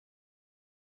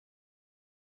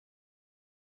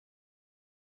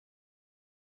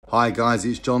Hi guys,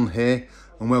 it's John here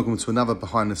and welcome to another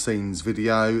behind the scenes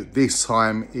video. This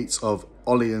time it's of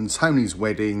Ollie and Toni's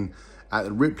wedding at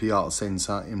the Ripley Art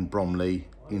Centre in Bromley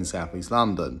in South East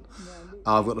London.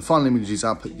 I've got the final images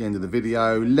up at the end of the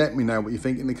video. Let me know what you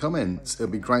think in the comments. It'll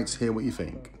be great to hear what you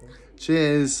think.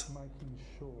 Cheers.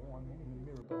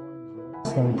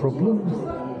 No problem.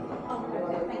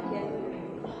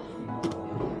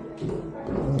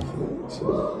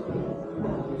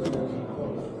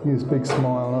 Use a big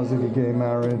smile as if you're getting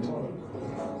married.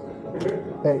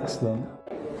 Excellent.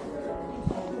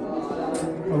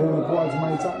 Are all the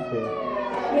bridesmaids up here?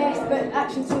 Yes, but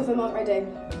actually two of them aren't ready.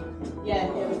 Yeah,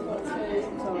 we've got two.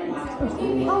 Sorry.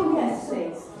 Oh yes,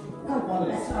 please.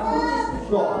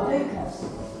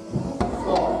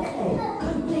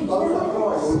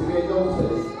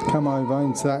 Come over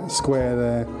into that square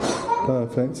there.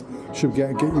 Perfect. Should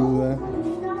get you all there.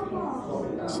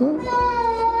 So.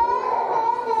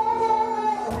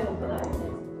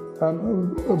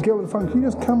 Get with the phone. Can you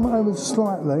just come over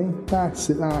slightly? That's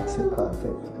it,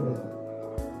 perfect. Good.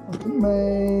 Look at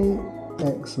me.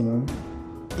 Excellent.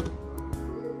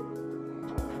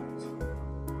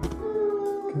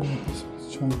 Good. Just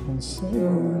change one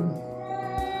second.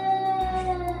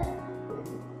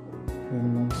 Give me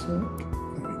 1 sec.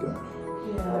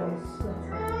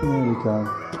 There we go.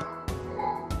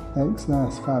 Excellent,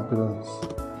 that's fabulous.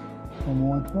 One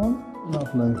wide one.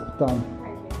 Lovely. Done.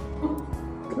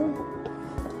 Okay.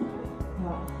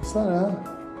 Stay there.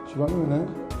 She won't ruin it.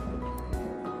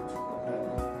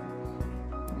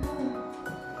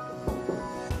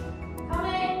 Come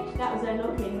in. That was her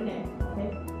knocking, wasn't it?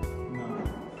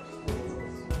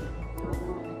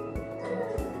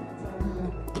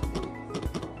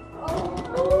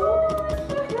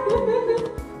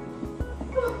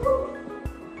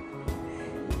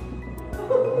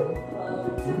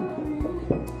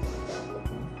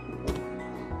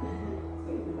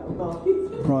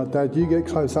 Right, Dad, you get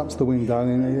close up to the window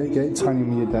and then get Tony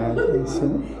with your dad. That's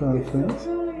it, perfect.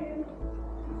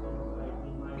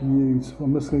 Beautiful.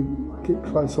 I'm just going to get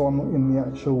close so I'm not in the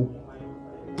actual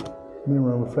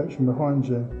mirror reflection behind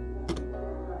you.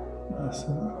 That's it.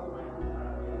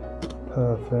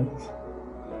 Perfect.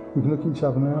 We can look at each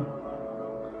other now.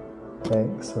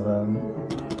 Excellent.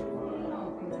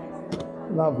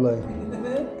 Lovely.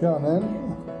 Go on then.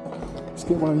 Let's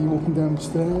get one of you walking down the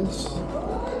stairs.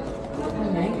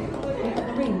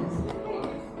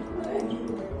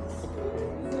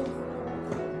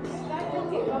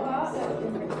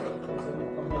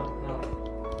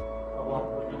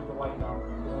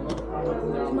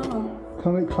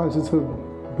 Come a bit closer to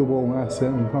the wall, that's it,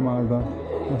 and come over.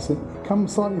 That's it. Come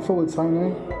slightly forward,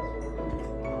 Tony.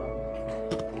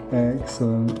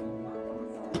 Excellent.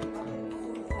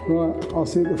 Right, I'll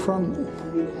see you at the front.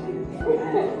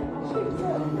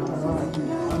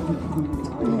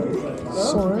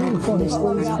 Sorry, if I just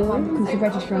through. Because the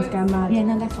registrar's going mad. Yeah,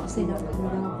 no, that's what I said.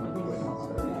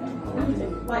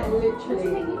 Like literally.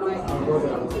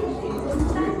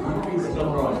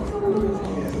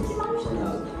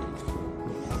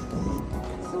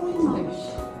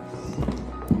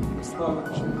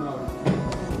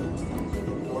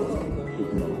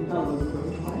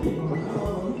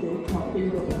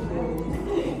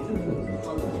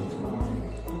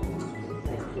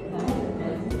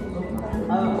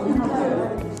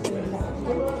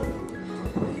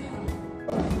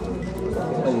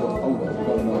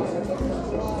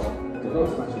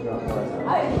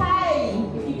 Okay,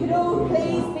 if you could all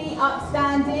please be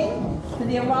upstanding for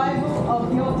the arrival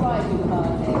of your bridal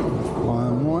party. I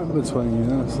am right between you,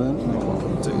 that's it.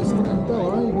 Don't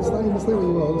worry, you can stay where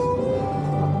you was.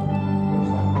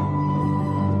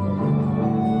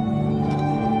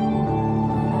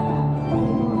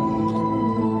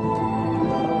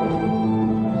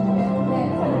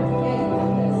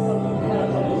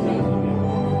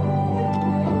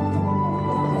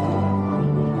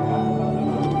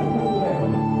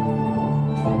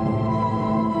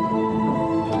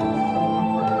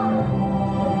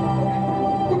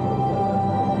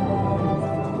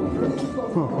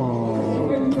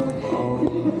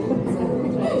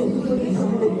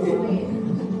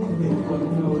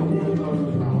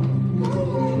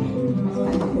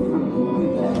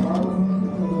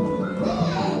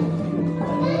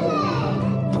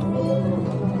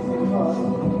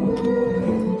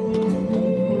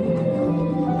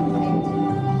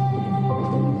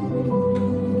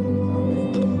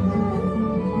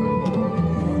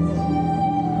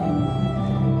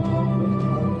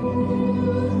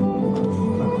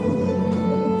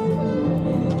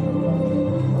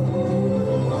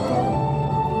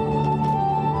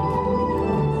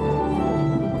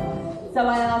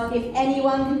 ask if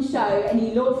anyone can show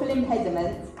any lawful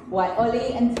impediment why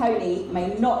Ollie and Toni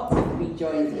may not be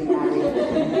joined in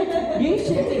marriage. You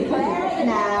should declare it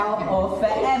now or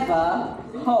forever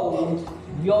hold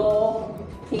your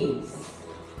peace.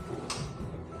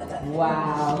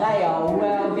 Wow, they are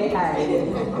well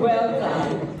behaved. Well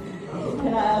done.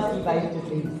 Can I ask you both to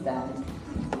please stand?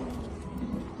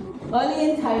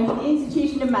 Ollie and Toni, the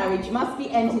institution of marriage must be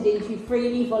entered into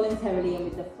freely, voluntarily, and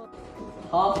with the full.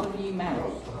 Half of you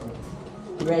married.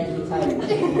 Ready, Toni?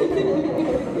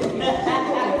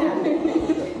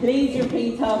 Please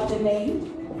repeat after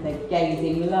me. They're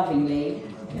gazing lovingly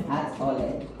at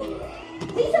Ollie.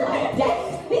 These are like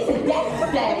these are death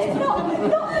stares,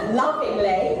 not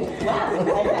lovingly. Wow,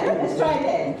 okay, let's try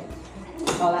again.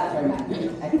 Oh, that's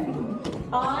romantic. Okay.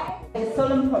 I make a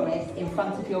solemn promise in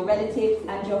front of your relatives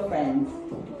and your friends.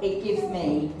 It gives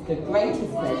me the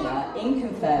greatest pleasure in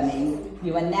confirming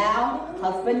you are now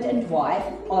husband and wife.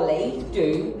 Ollie,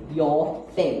 do your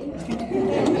thing.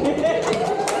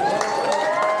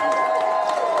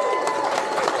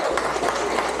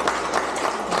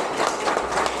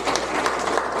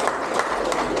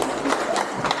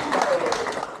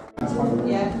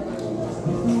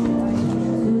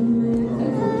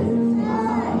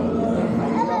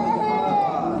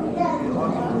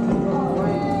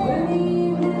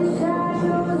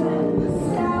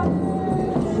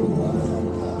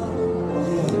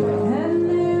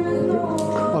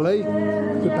 Ollie,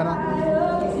 good penna.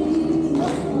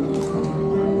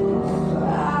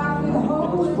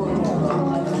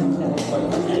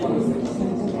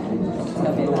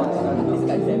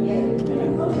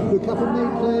 Look up at me,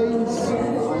 please.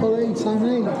 Ollie,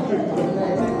 Toni.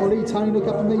 Ollie, Toni, look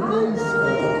up at me, please.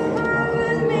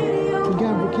 We're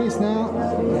going for a kiss now.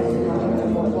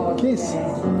 Kiss.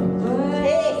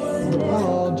 Kiss.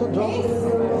 Oh, drop, drop. Kiss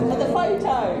for the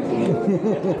photo.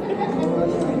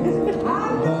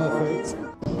 Perfect.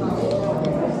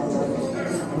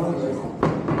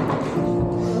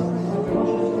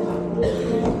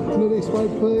 Look this way,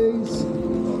 please.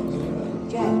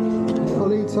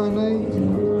 Ollie, Toni.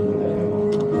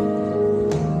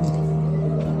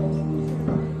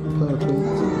 Perfect.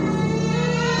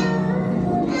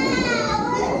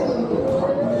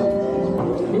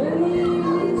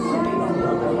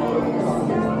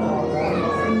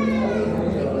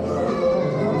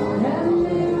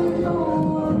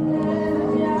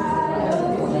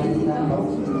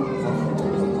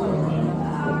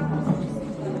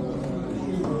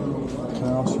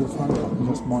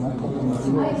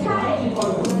 Okay,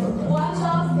 one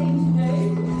last thing to do,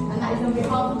 and that is on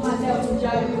behalf of myself and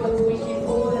Joe, we want to wish you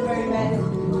all the very best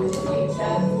for the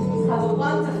future. Have a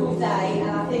wonderful day,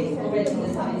 and I think already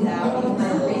the sun is out, even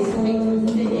though it's been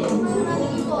sitting.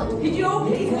 Could you all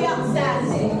please be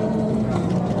upstanding?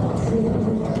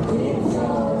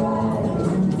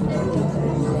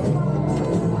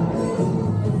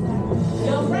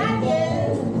 Your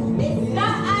brackets, Mr.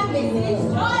 and Mrs.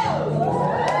 Giles.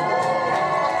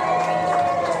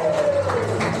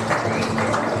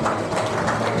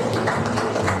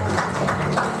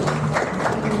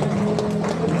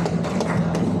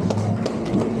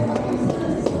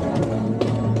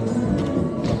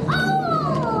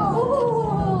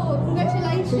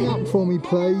 Bring up for me,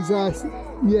 please.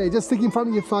 Yeah, just stick in front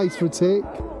of your face for a tick.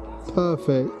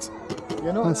 Perfect.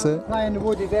 You're not That's it. playing the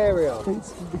wooded area.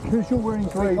 It's because you're wearing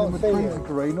green and the trees are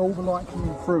green, all the light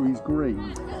coming through is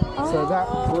green. So that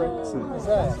corrects Is it.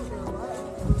 there?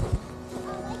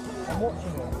 I'm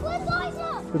watching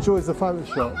it. The joys of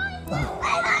Photoshop.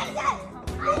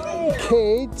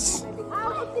 Kids,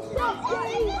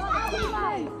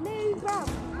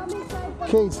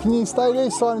 kids, can you stay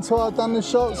this side until I've done the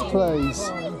shots, please?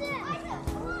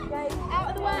 Out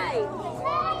of the way.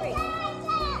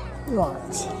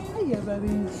 Right. Hey,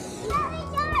 baby.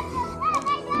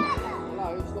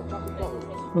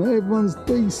 Well, everyone's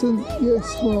decent. Yes,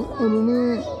 right, hold on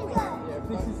there.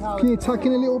 Can you tuck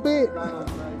in a little bit?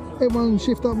 Everyone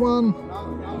shift up one.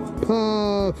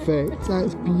 Perfect.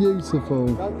 That's beautiful.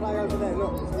 Don't play over there,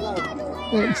 look, it's a low.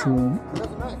 Excellent. It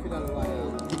doesn't matter if you don't lay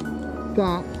out.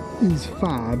 That is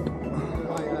fab.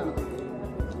 Lay out.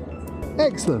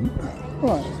 Excellent.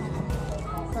 Right.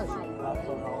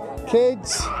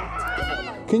 Kids,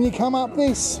 can you come up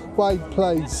this way,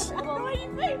 please?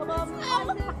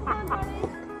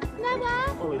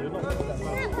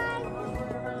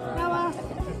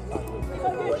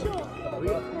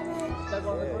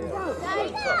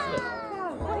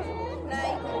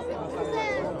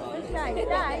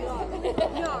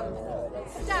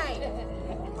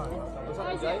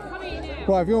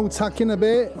 Right, if you all tuck in a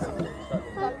bit.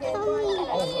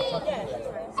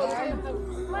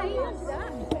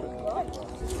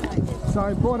 So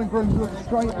bride and groom look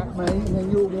straight at me, and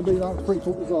then you're going to be like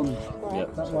 3/4 on.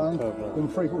 Yep. That way. Perfect. Then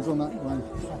 3/4 on that way.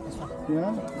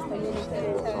 Yeah?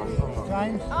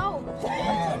 James?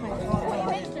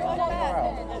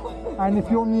 And if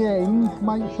you're on the end,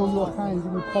 make sure your hand's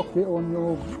in your pocket or on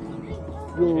your...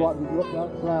 You're right, you've got that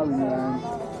flower in your hand.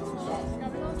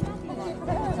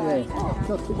 Yeah,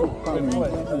 just put your thumb in,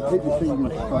 hit your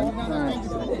fingers straight.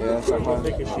 Yeah, so far.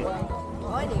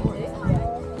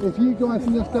 If you guys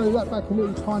can just go that back a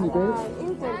little tiny bit.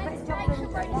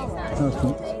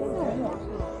 Perfect.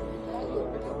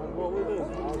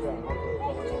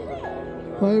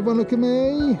 Right, everyone look at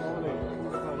me.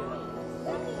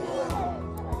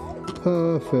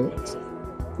 Perfect.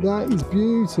 That is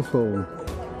beautiful.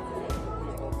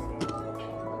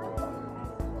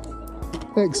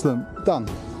 Excellent. Done.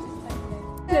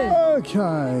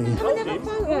 Okay. Come and have a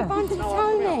photo of Auntie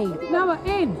Toni. No,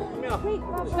 in.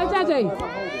 Hey, Daddy.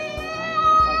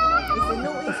 It's the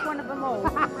naughtiest one of them all.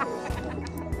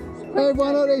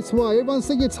 Everyone out this way. Everyone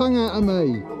stick your tongue out at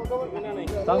me.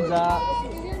 Thumbs up.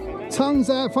 Tongues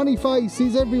out. Funny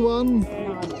faces, everyone.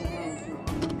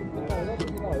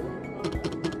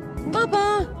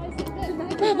 Baba!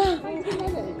 Baba!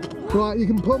 Right, you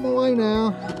can put them away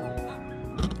now.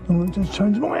 I'm going to just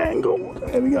change my angle.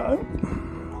 There we go.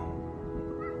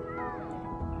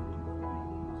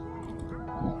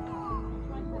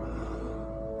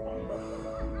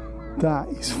 That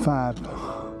is fab.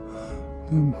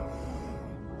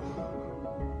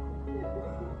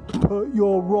 Put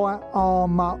your right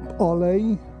arm up,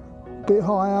 Ollie. Bit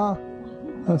higher.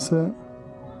 That's it.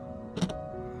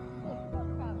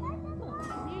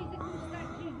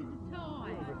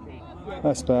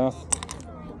 That's better.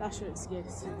 That's your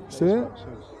excuse. See it?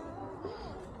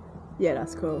 Yeah,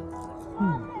 that's cool.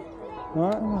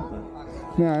 Right.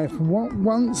 Now, if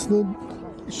once the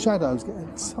shadows get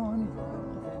tiny,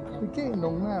 they're getting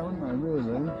long now, aren't they?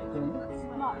 Really?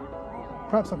 Yeah.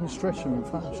 Perhaps I can stretch them in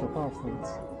Photoshop afterwards.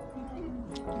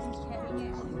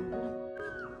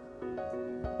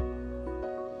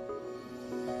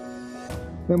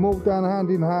 Then walk down hand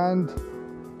in hand.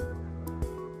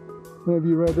 Whenever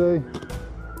you're ready.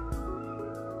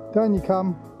 Down you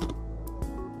come.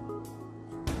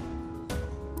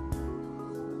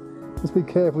 Just be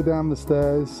careful down the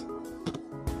stairs.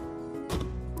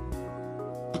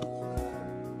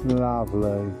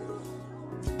 Lovely.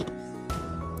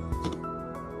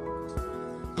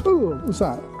 Ooh, what's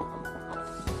that?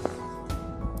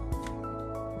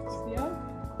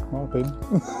 Might have been.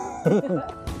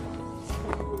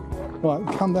 Right,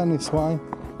 come down this way.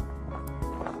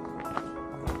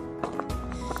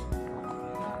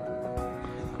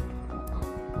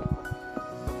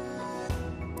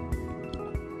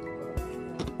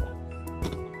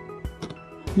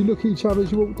 You look at each other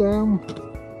as you walk down.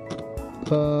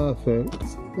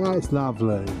 Perfect. That's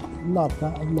lovely. Love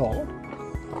that a lot.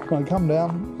 Right, come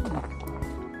down.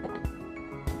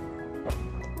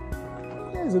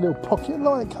 There's a little pocket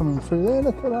light coming through there.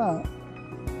 Look at that.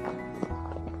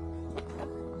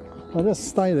 I'll just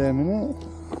stay there a minute.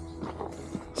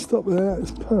 Stop there.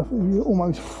 It's perfect. You're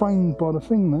almost framed by the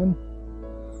thing then.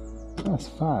 That's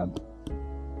fab.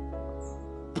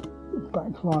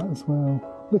 Backlight as well.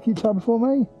 Look at each other for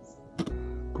me.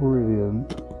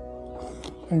 Brilliant.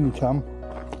 In you come.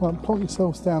 Right, pop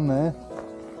yourselves down there.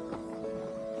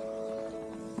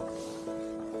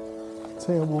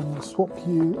 So we'll swap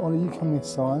you. Ollie, you come this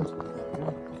side.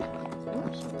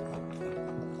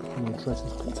 Your dress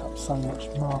has picked up so much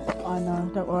mark. I know,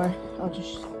 don't worry. I'll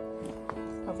just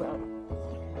cover it up.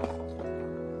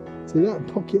 See, that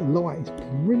pocket light is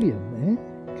brilliant there.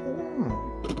 Look at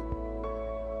that.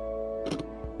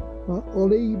 Right,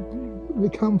 Ollie, we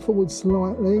come forward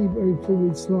slightly, very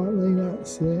forward slightly,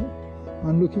 that's it.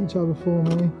 And look at each other for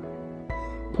me.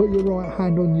 Put your right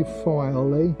hand on your thigh,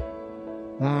 Ollie.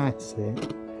 That's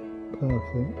it.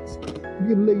 Perfect. You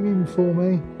can lean in for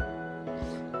me.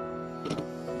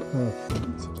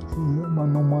 Perfect.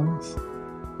 One on ones.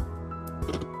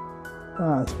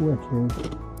 That's wicked.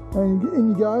 And in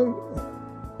you go.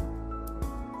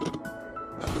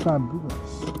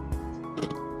 Fabulous.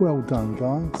 Well done,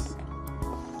 guys.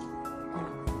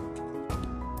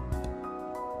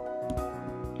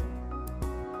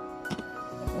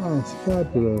 That's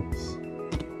fabulous.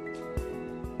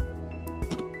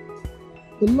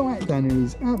 The light down here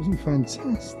is absolutely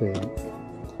fantastic.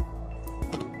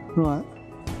 Right,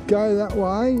 go that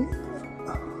way.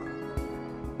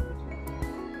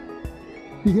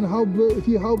 You can hold the, if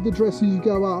you hold the dress as you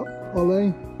go up,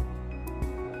 Ollie,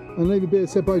 and leave a bit of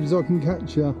separation so I can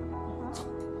catch you.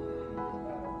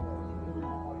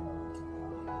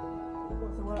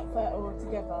 What's the work better or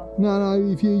together?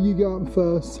 No, if you go up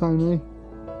first, Tony.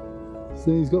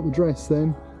 So he's got the dress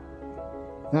then.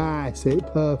 Ah, that's it,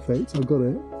 perfect, I've got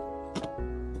it.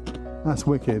 That's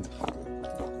wicked.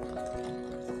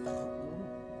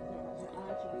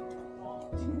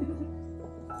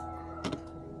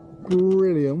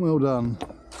 Brilliant, well done.